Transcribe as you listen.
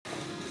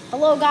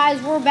Hello guys,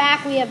 we're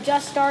back. We have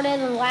just started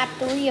on lap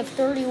 3 of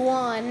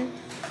 31.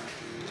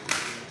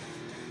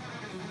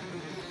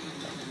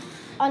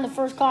 On the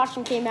first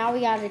caution came out,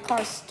 we got the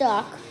car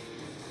stuck.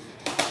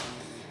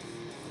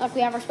 Look,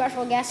 we have our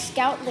special guest,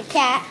 Scout the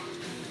Cat,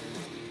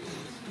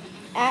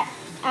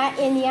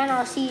 in the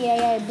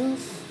NRCAA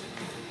booth.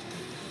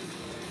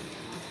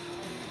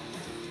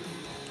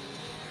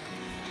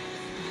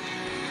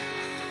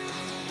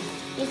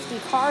 If the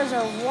cars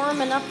are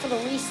warming up for the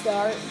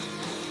restart.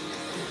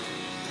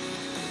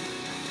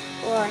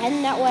 We're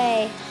heading that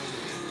way.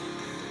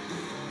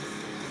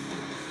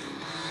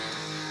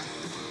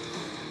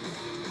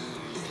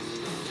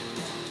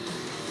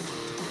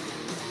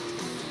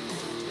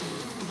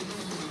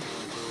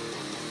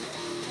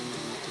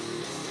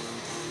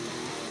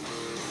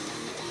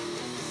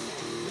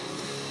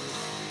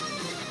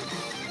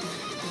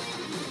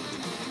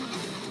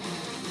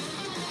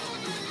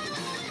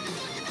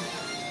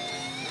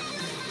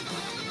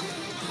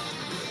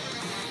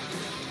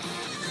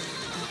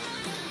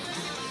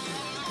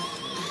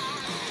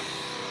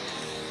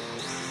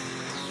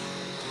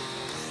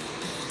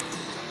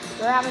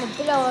 We're having a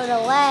bit of a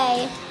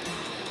delay.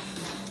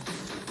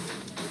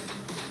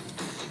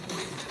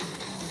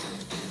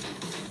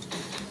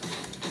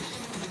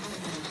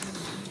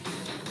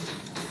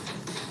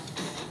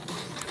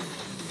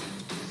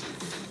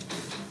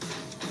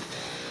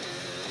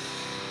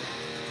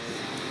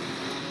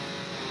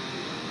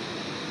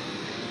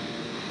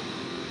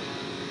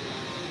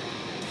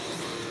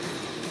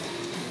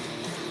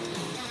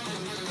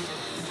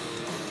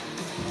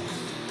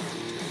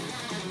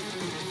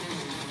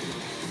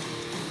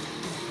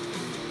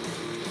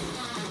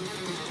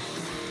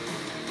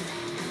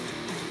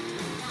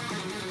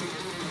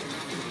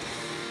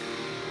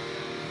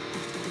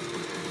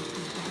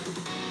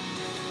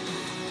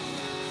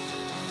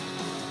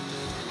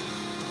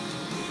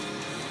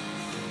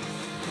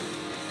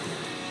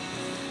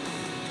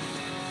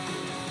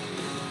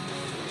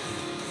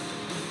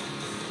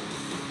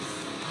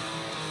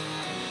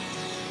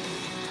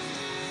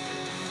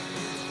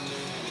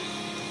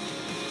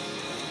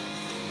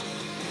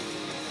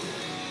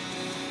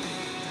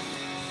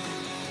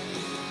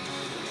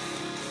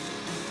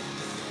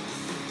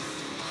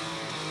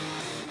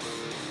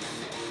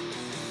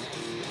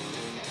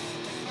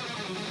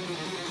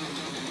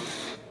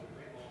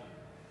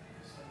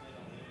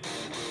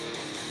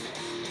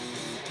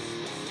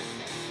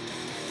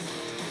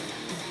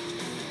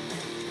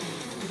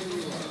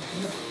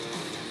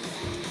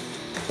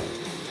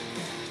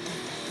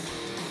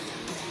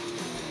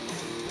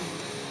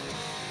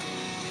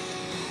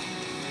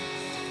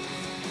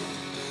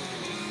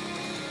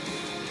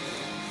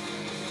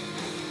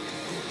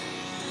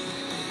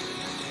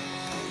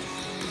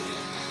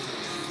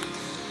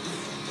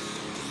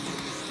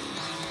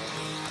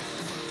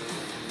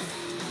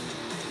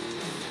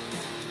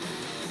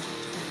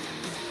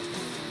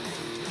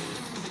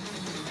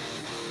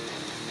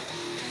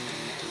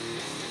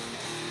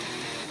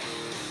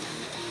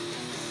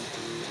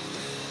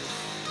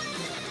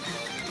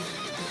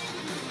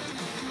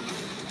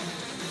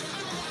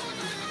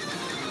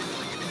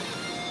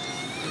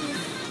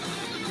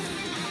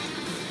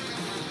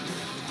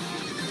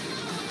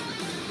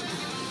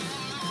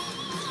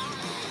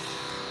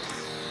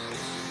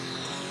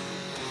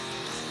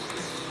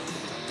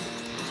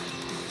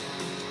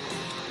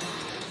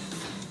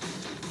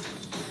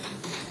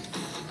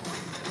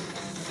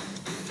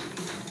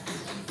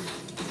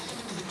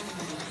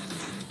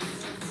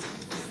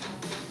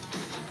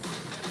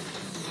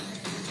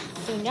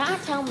 Do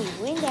not tell me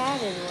when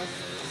that is.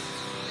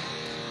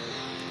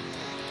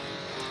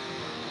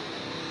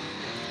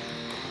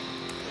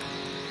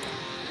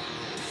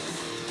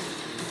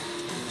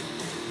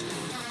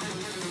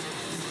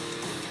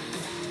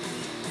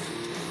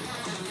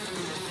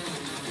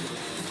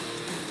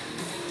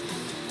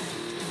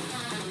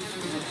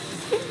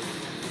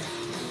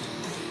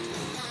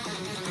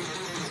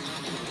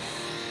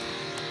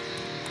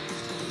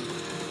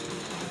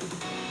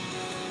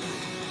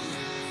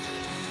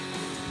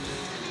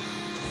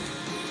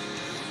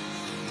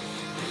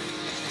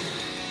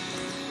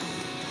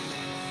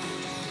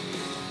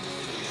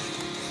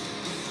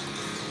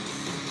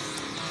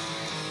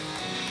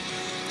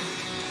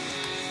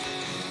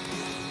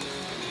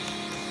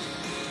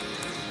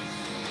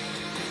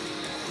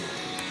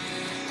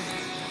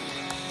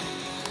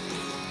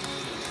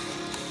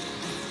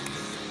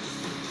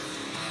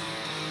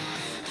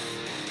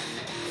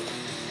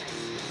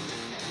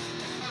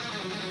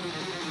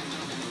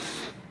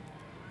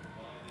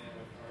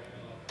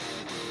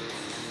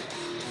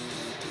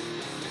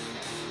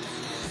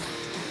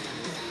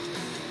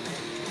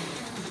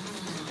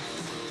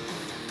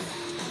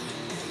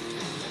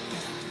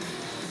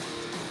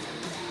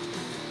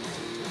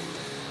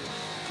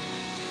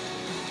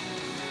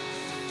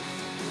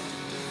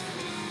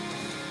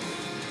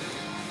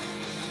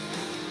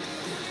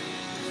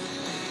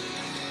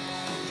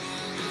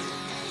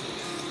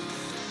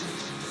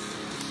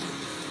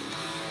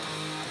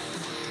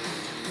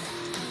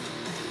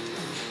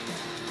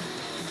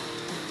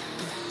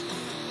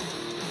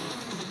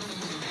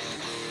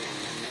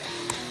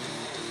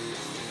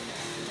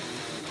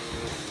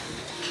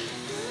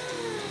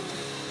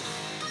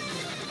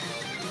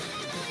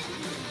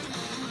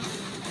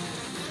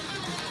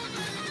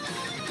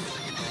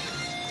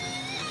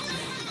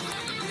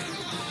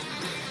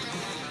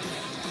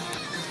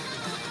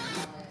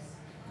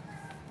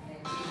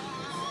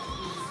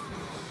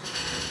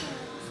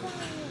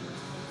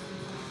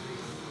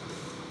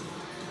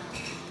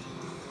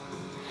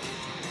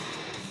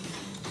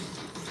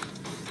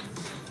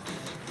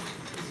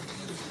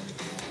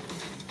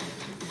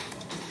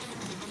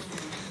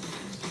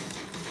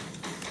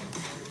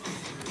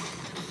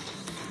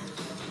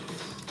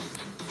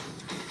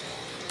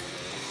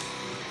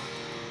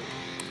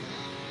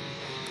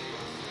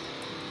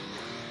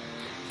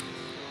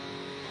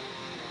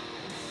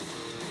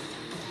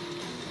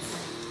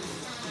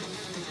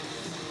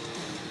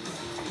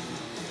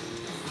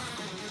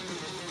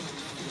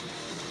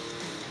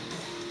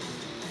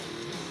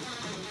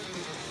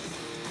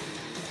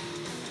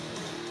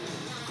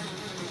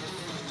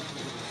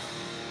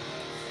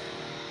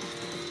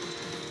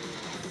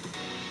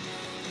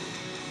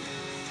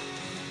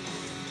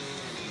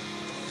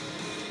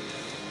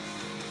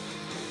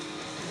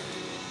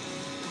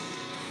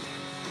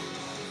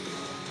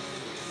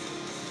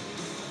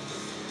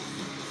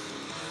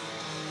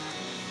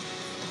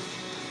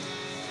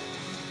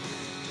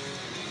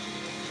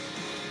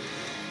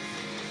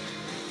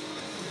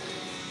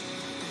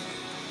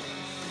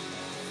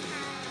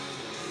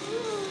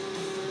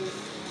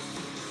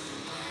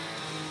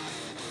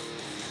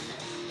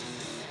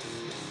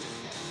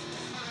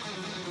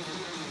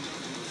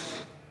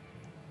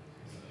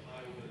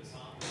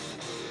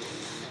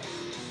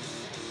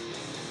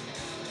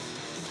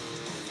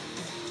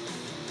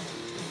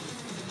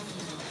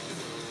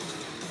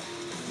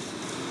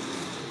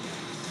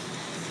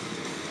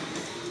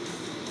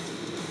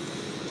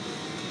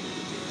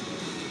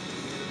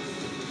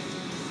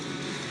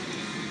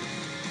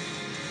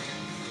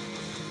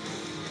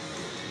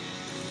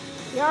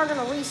 are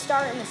going to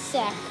restart in a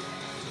sec.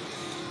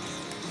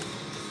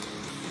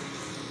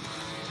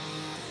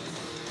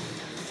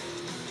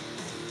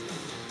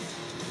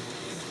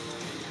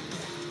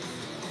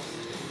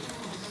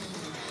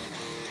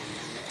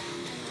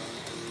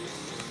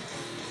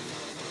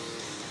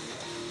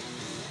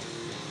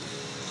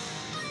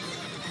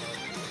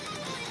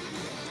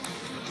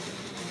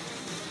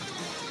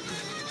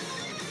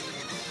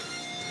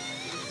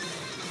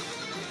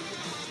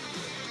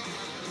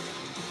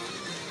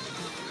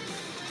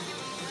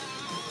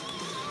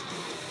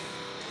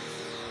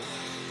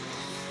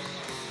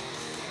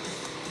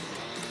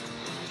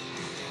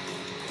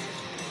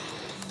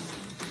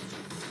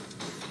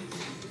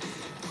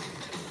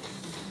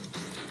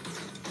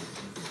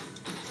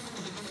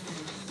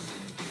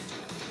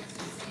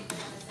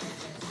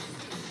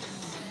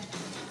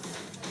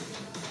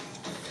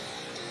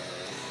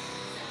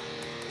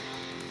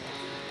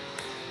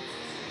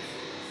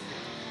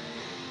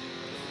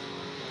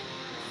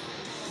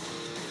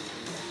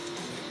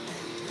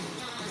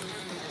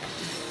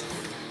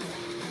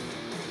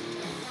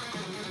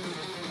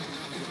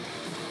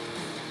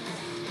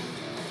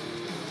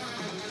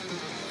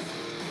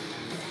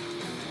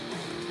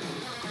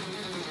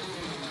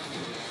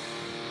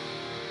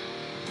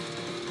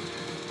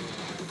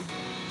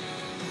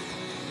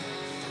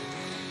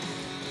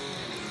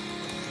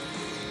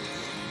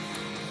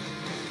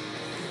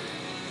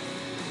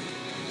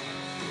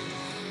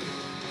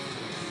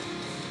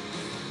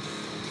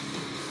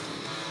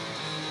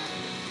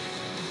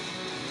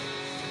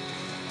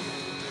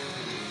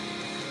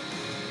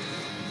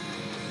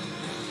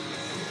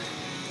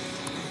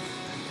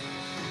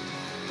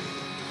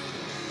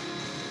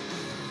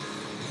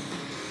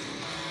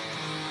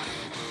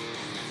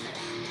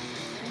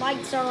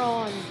 Lights are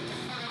on.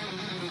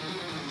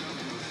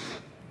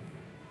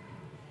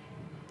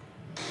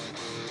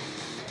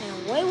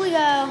 And away we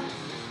go.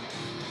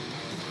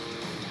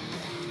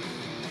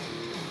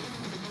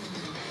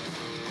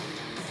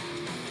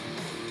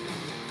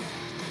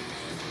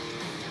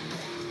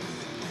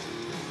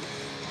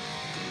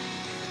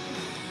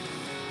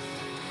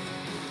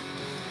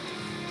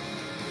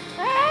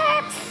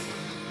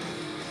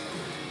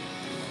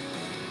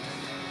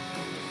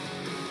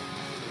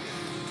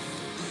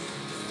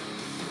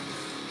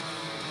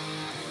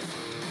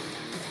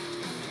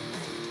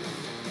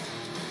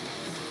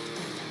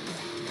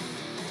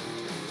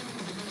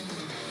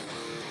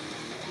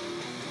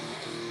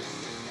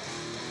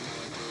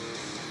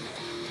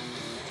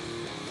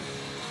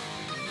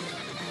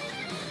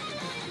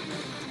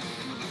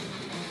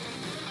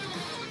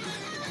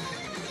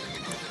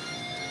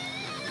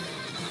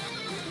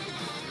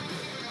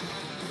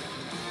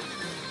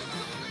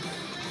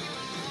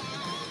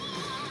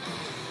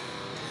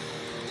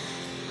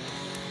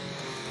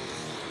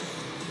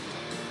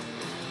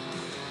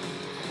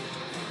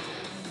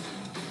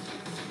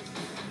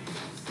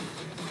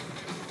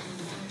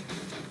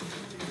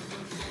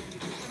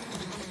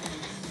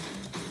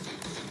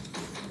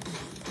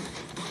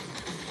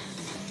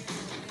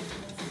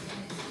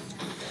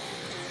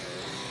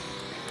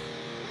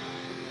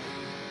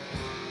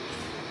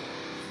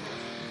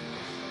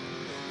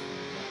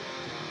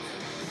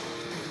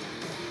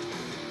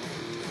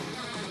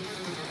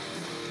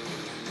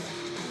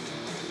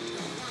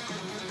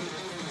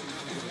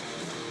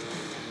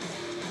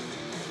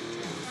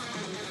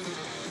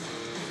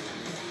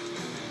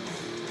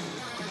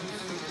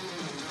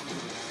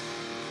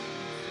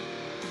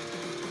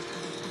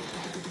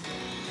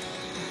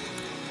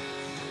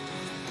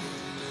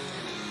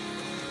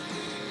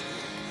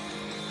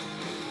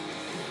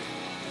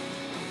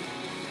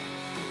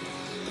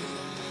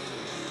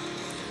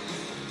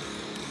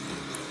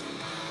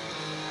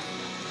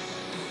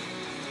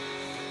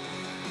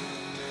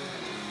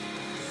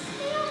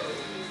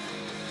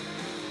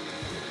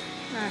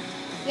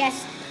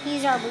 Yes,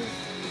 he's our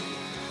booth.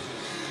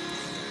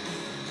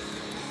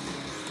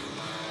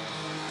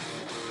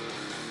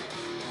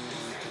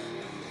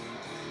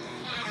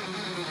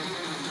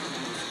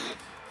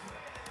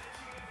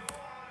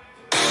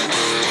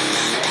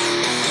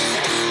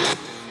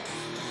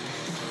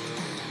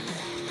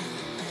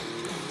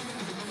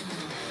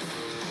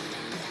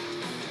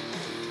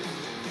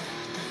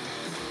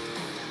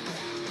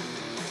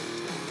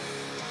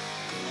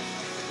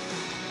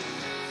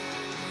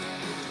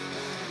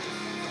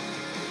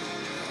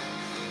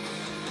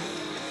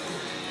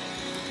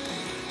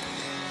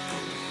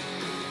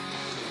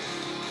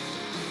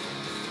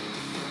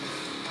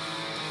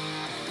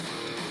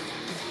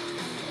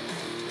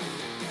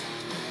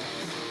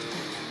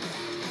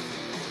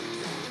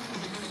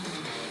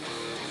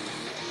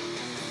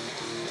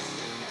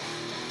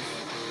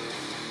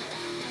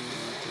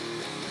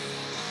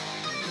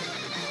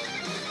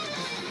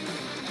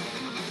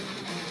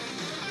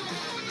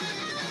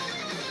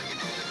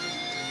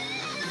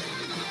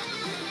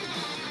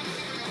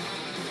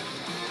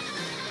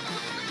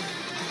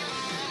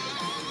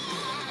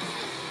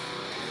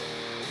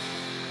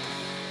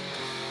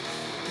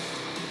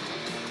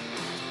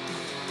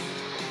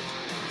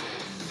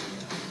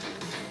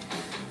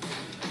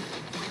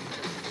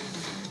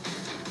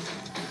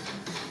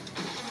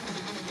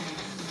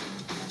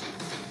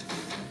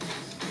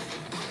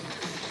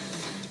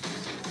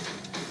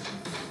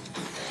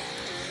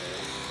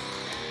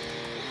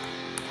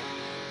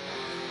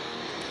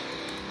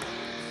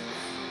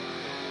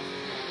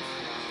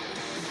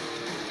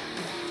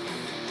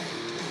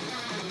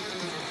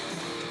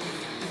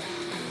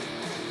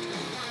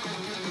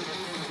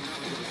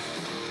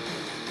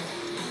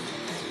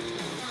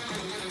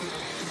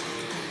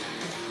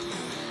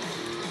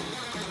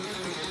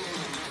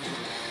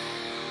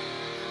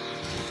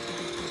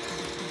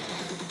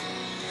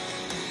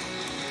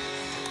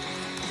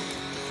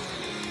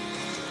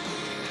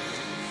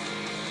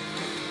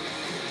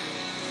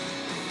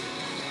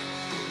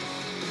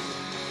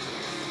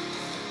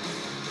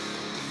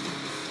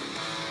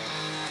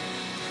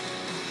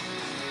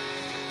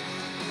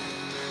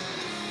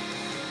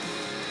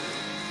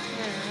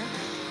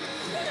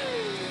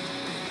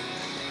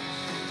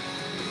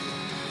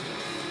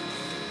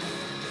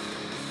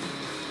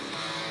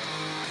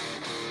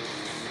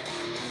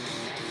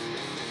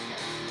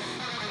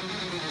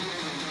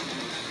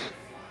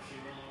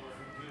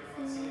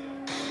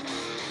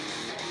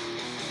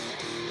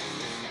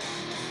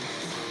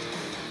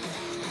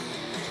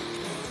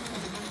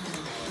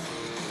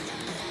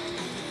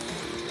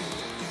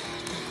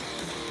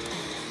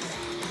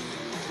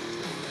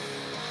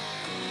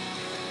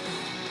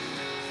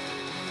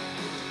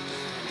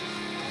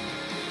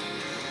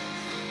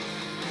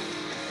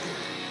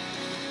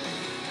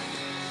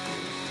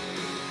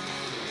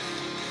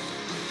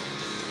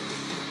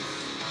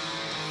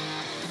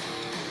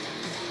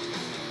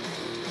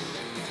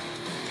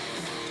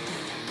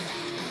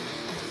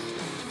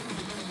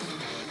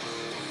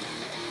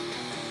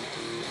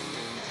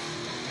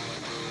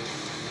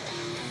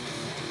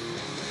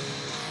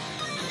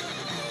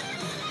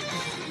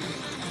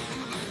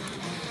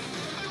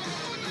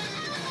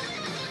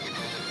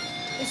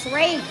 This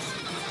race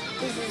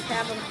is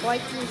having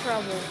quite some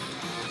trouble.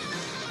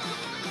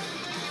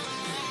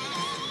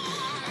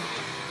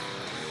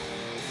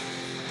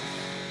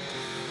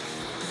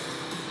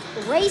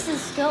 The race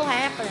is still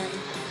happening.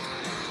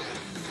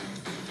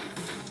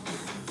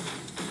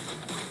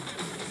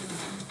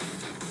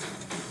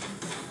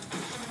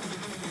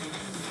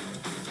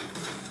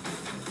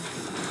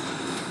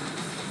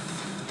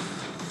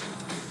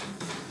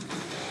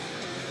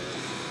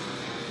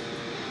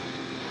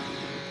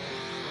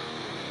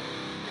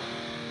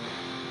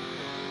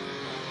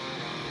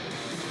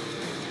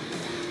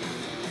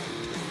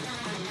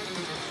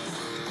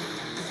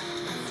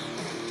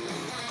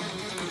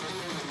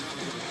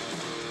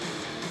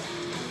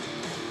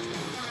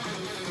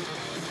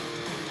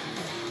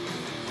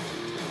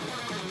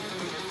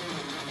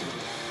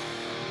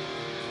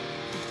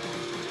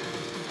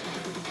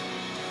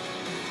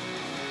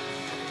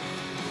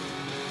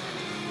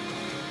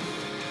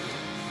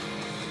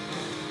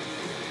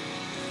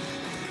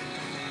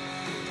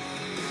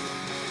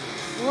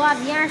 We'll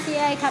have the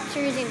NRCA Cup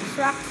Series and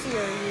Truck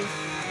Series.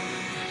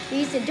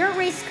 The dirt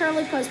race is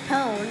currently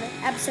postponed.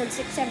 Episode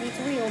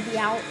 673 will be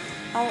out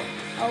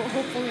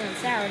hopefully on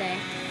Saturday.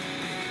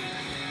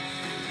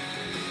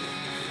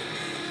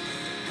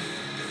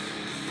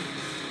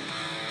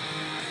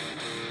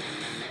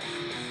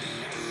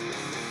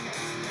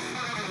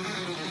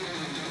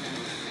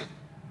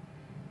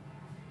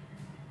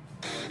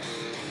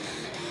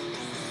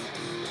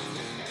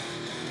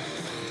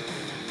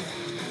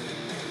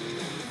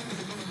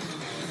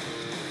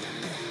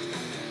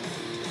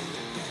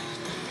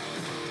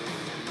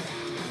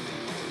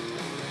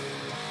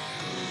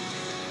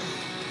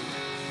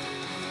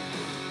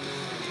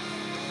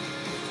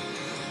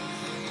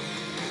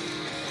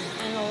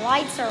 And the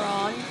lights are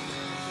on.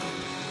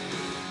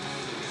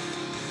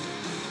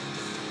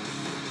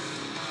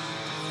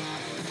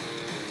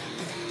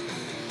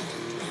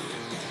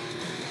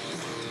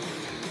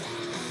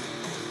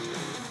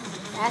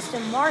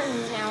 Aston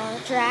Martin's now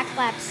on track,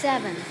 lap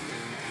 7.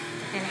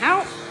 And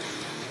how?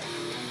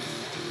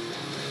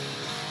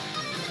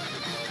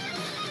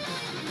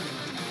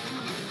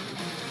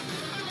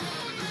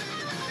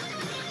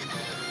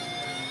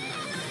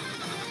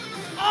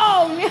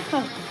 Oh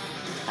no!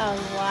 That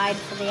was wide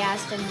for the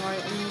Aston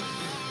Martin.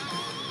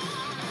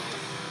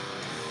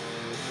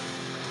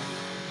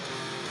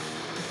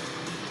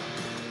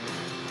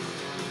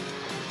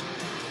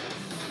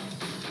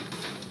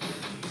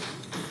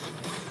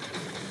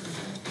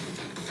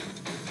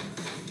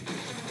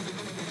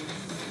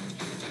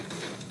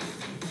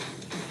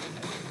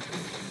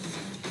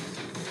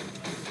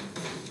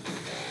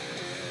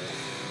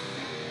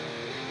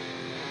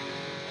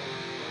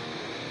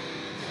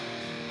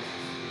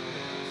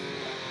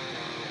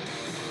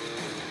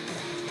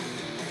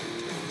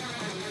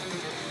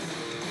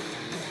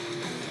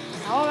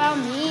 How about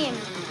me?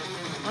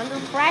 Under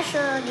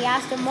pressure, the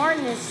Aston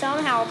Martin is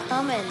somehow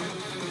coming,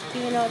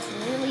 even though it's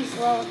really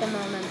slow at the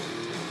moment.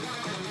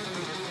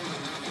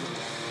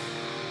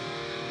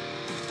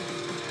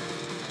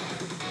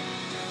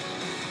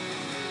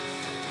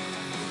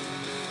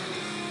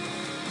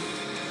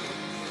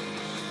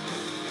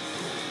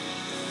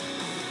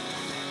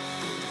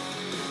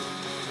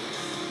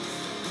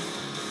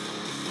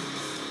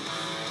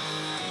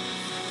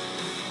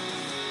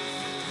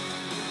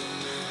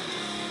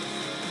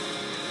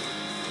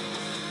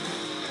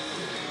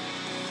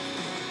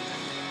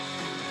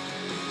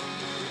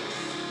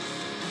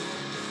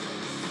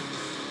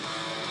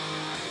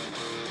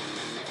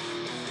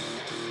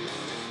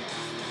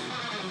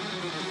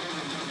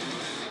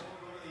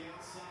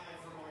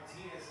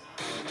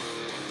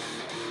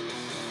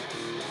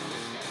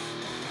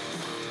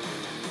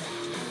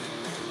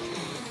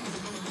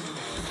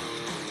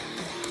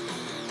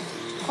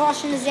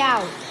 Caution is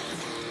out.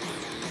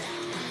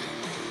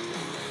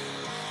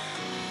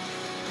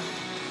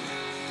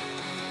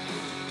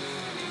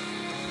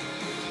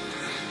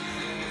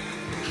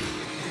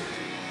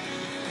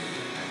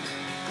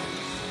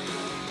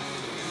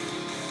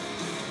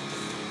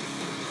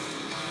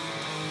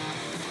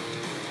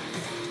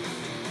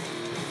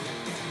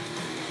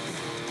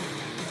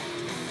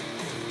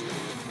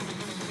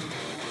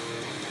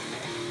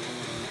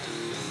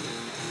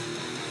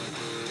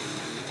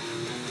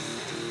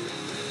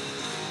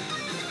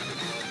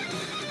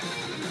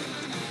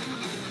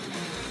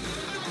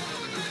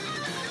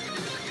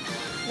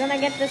 gonna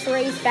get this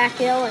race back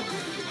going.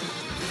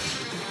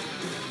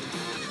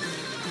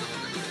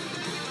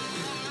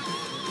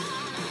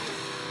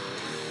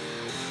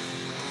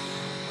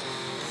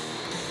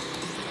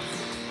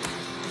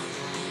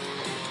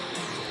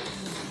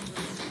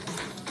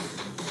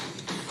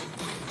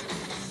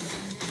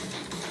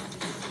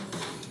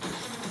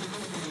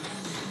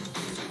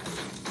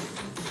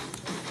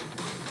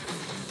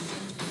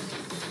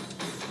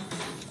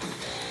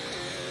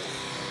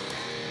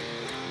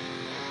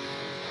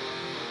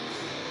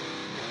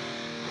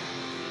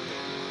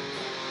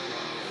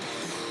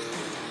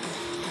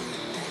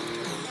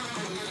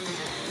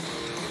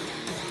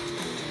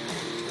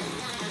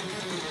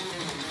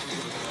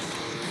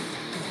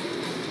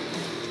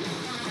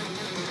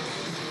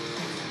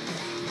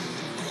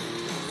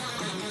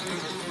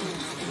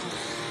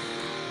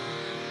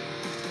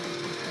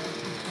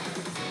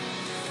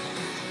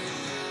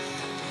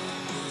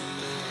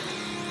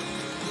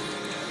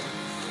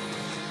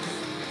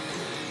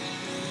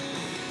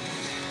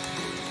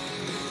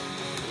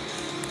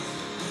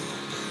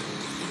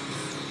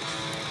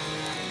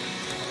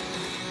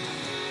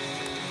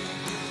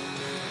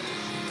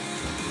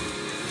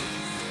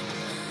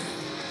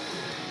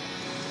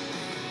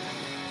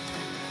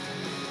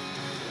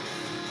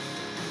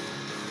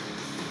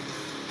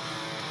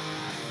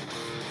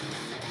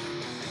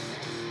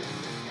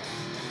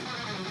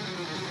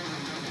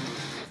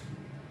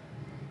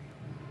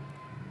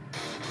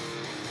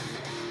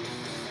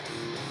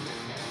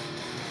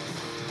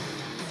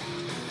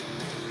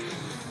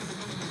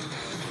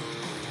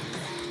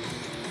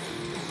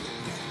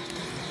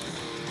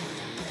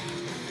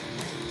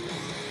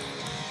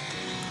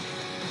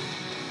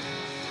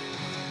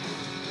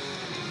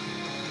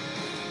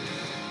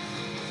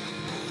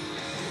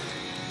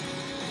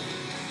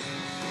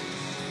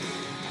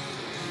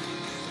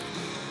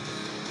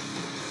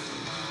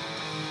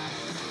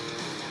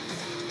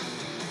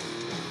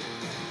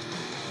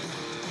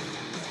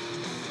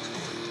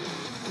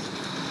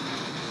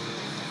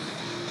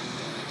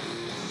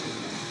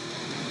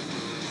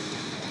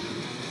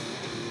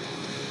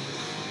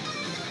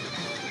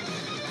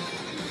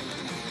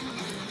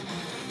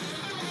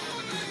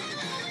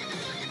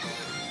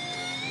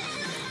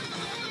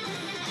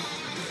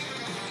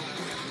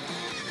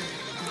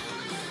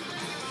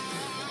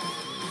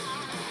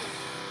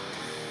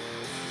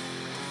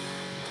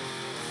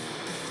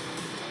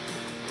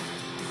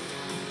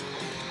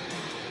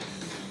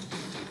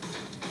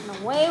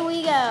 Away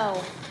we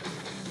go.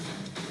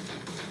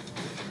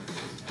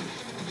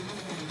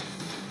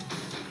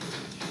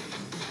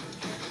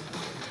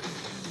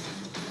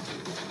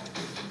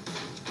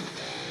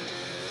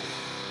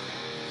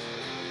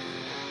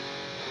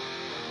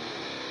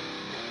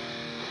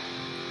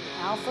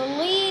 Alpha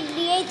lead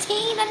the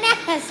 18 and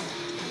Ness.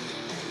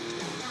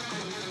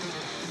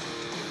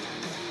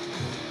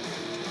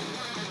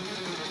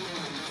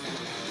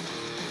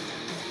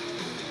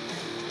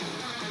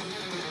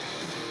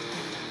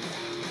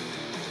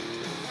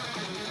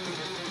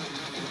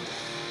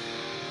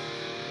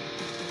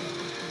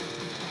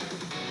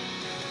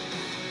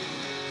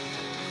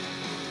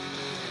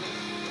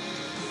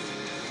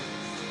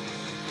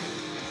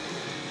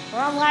 We're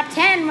on lap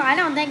 10. I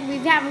don't think we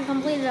haven't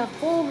completed a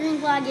full green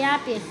flag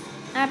lap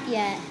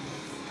yet.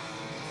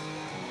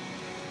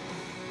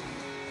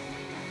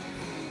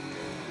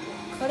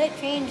 Could it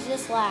change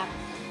this lap?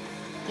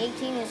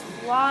 18 is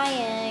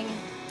flying.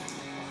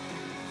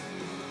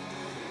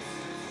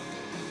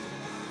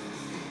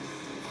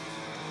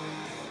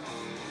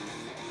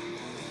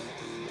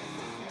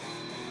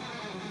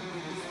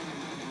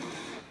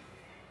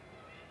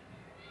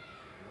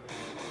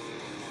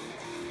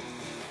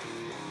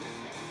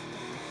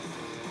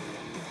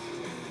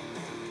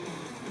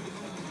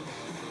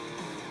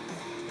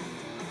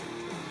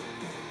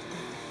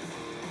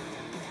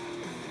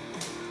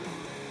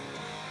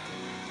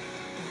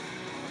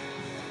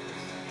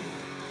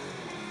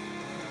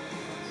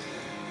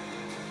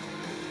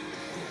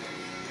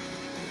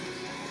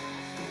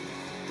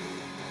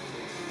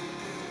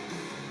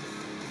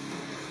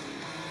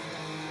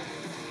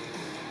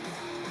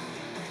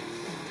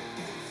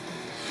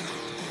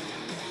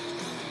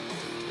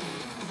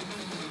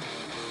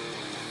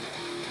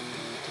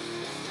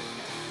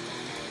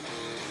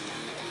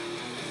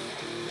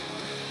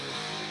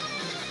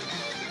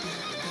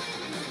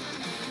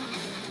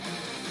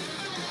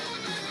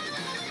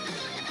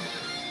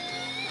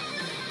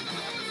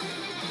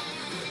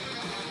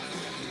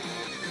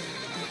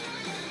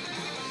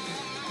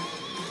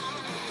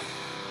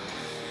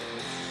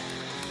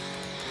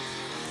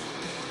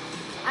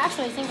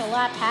 Actually, I think a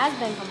lap has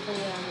been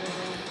completed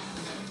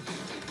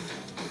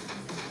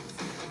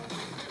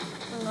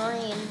on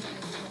green.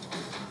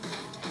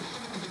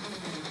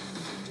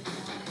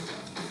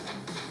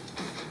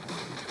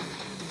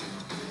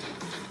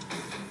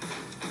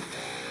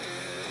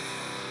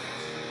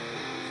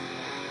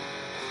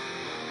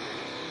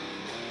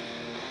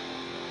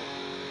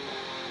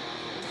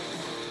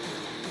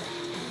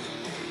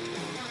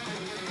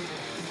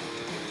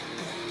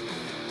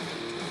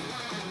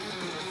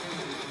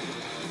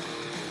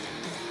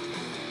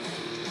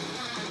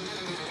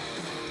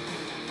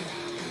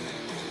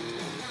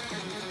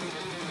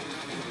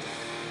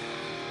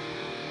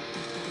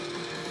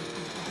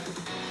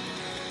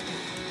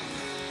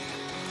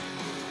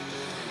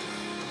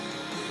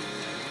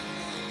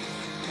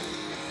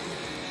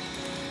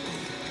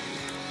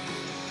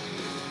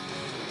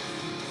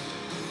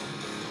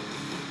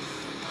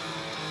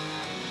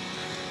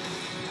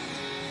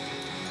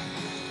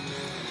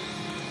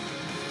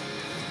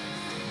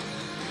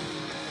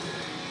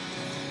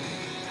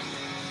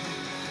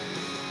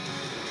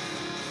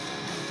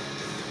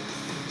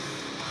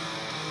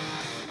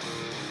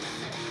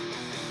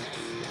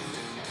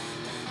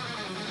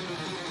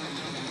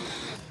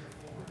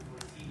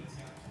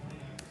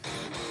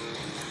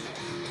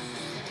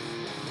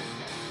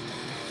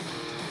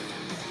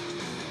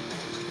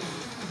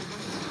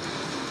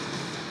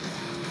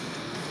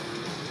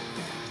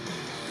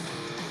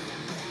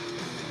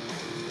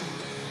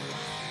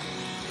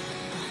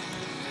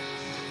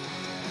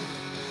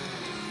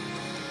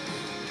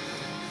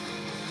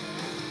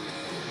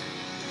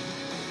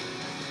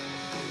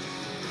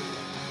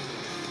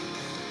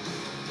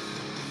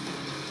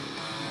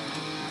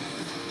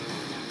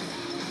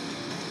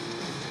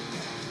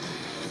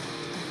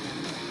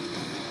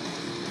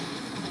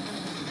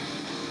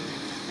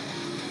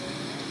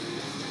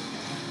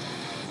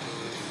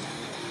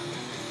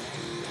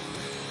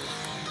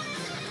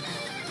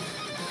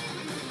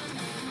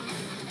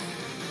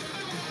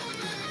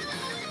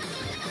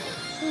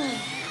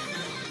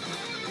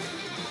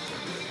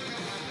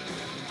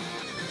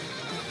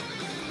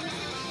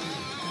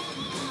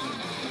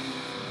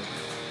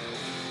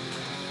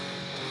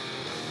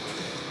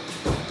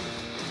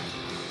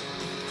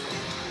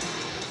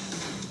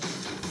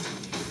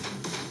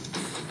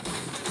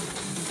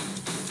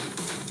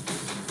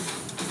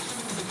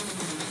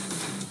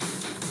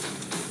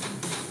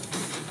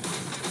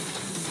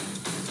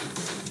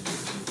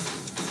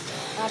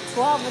 Not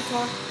 12, but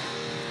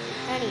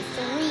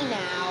 23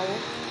 now.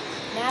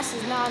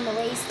 NASA's not in the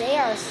race. They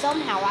are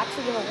somehow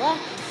actually going to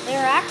they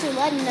are actually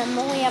letting them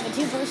only have a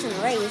 2-person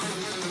race.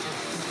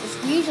 This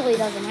usually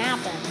doesn't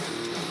happen.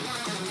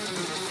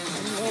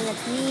 And the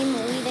team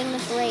leading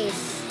this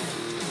race.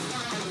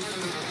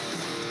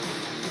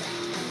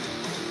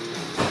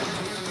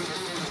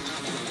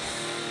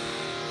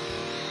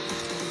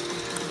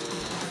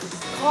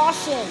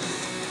 Caution.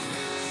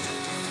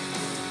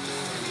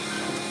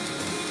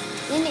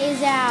 In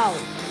is out.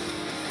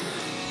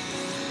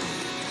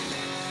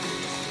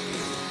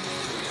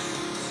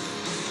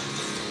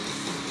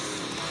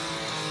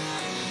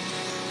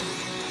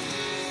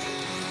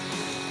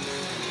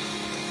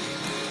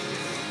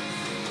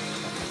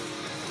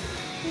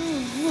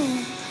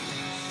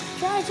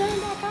 Try turning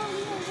back on the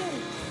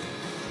engine.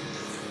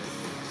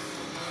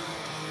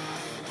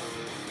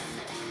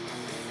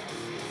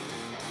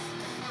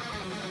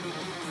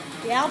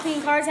 The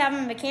Alpine car's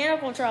having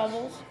mechanical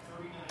troubles.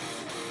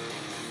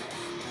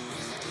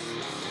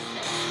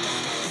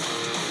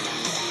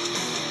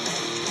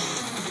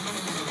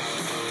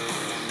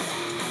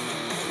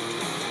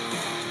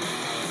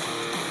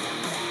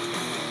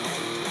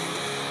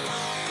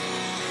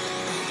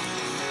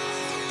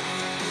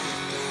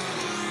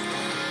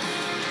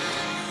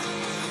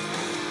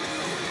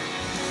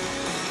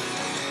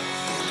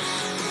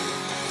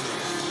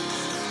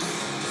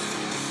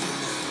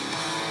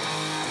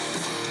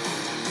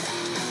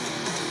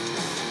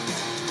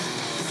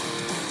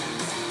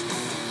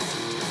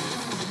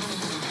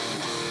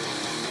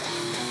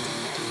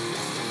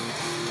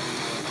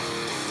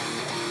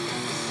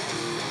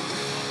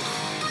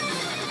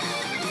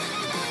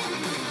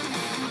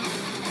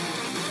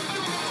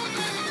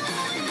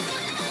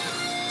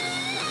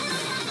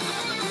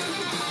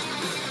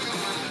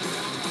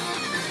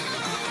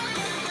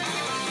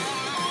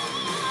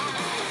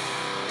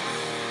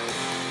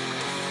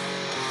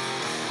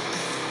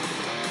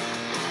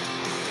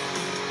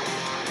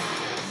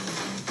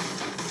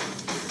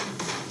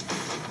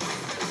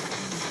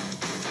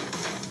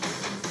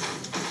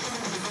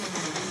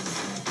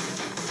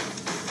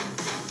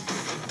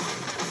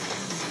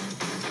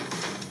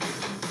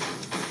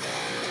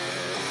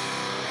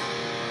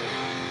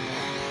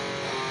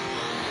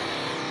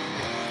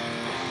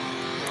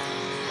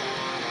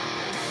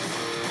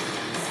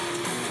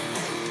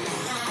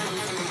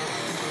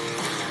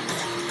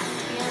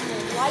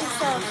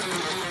 Lights up.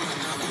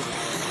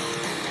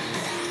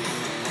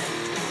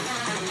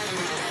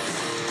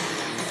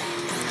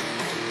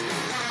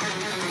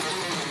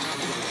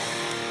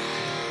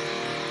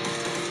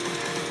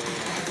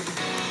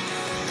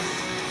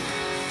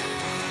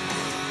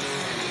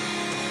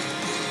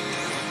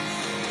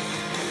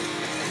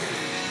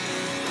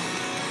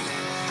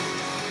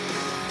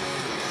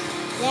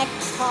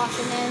 Next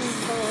caution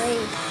ends the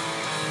race.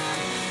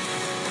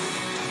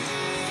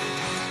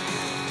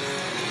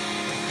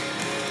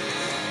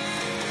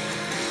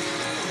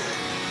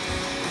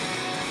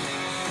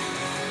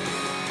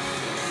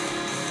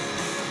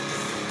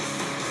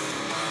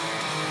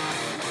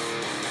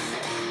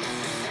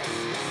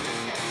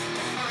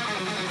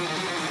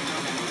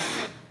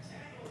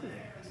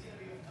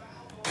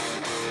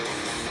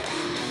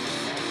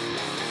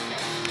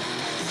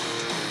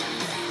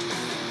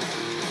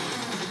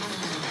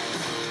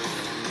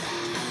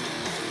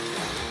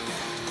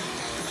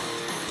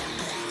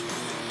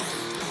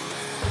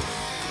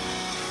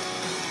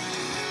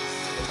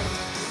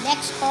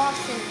 Next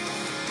caution,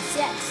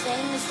 set, stay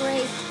in this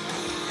race.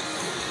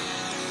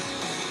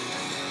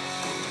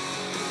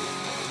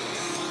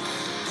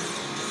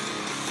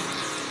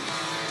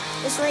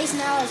 This race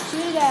now has 2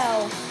 to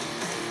go.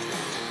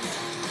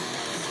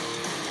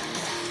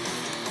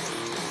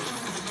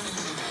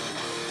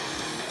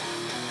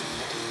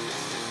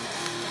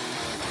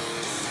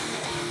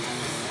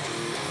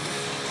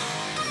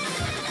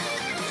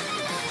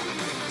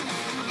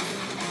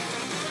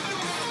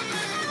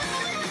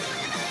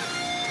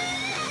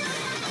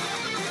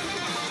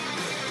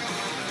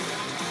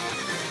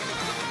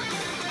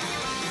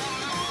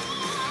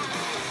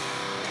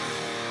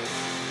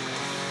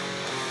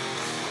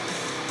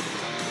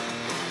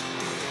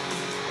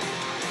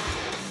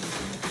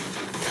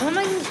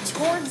 Coming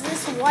towards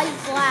this white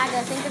flag,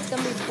 I think it's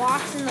going to be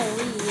Box in the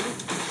lead.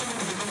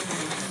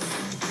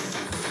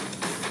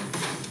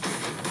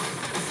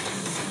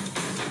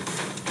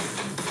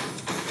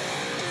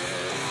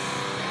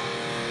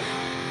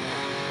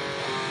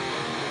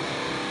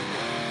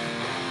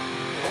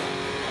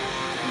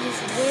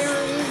 Just where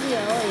is he?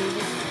 Oh,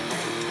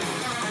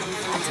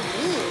 that's a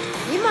lead.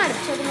 He might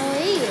have taken the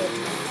lead.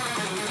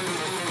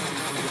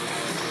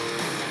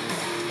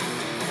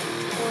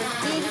 Or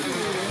did he?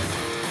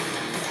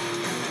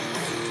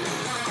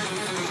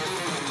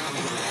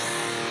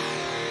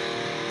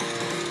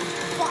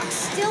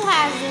 Still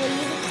has the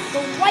lead.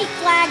 The white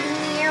flag is in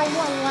the air, 1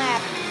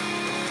 lap.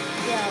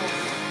 Go.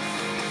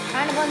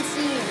 Kind of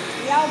unseen.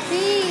 The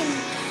Alpine.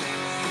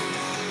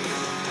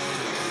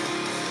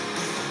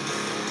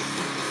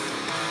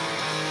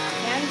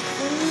 And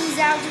cruise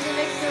out to the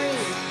victory.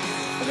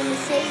 The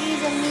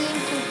Mercedes and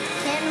Meme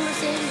can the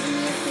Mercedes and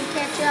Meme can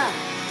catch up?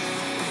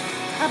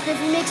 Up if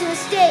he makes a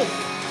mistake.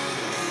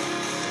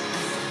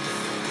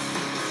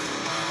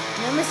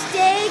 No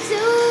mistakes.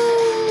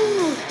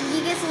 Ooh, he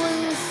gets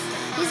loose.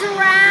 He's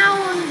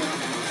around.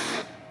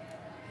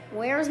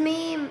 Where's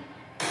Meme?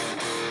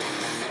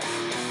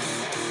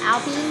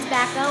 Alpine's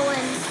back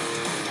going.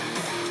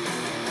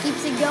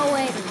 Keeps it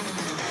going.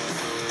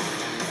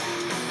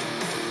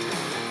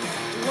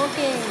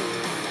 Looking.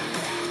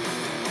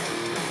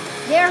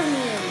 There's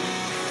Meme.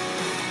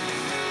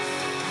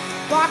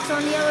 Box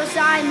on the other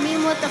side.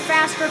 Meme with the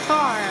faster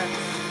car.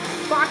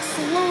 Box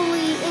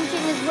slowly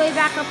inching his way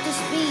back up to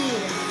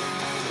speed.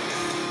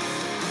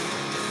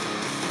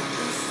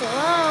 He's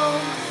slow.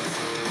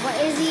 But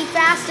is he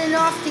fast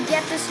enough to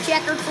get this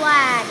checkered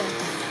flag?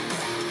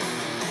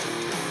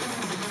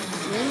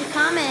 Meme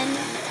coming.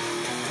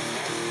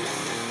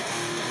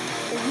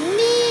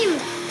 Meme!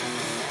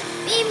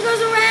 Meme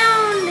goes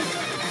around!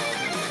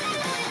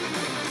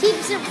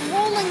 Keeps it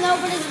rolling though,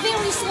 but it's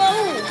very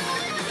slow.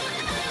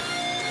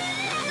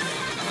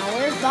 Now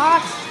where's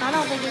Box? I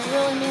don't think he's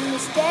really made a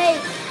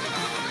mistake.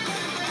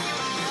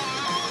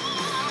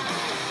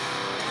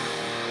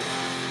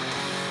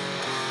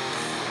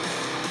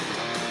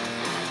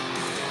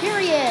 Here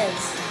he is.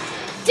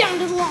 Down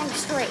to the long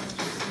straight.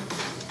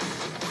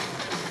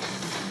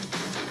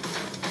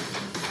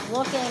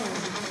 Looking.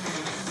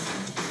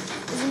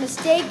 Is a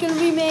mistake going to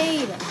be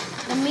made?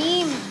 The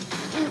Meme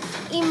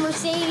in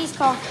Mercedes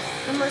car.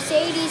 The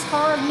Mercedes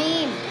car of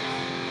Meme.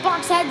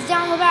 Box heads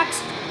down the back.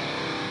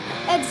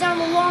 Heads down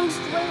the long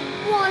straight.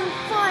 One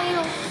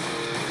final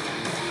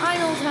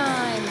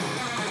time.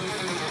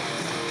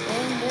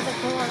 Into the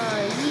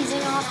corner.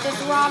 Easing off the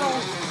throttle.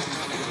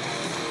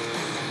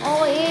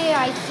 Oh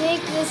yeah, I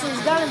think this is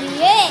going to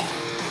be it.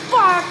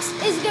 Box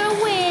is going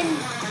to win.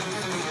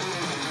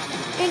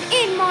 And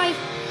in my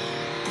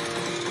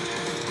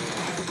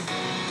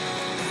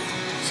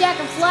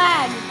checkered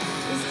flag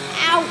is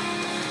out.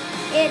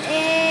 It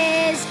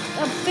is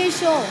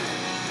official.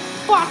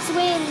 Box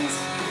wins.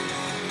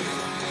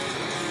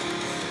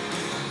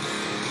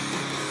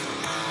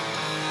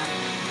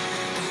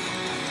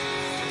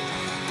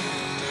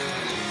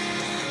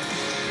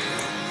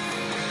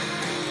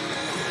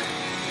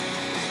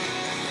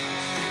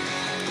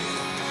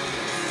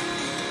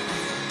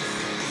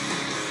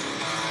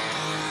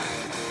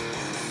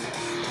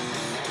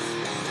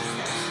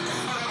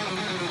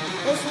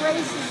 This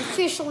race is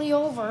officially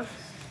over.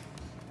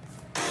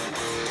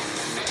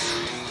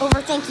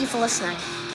 Thank you for listening.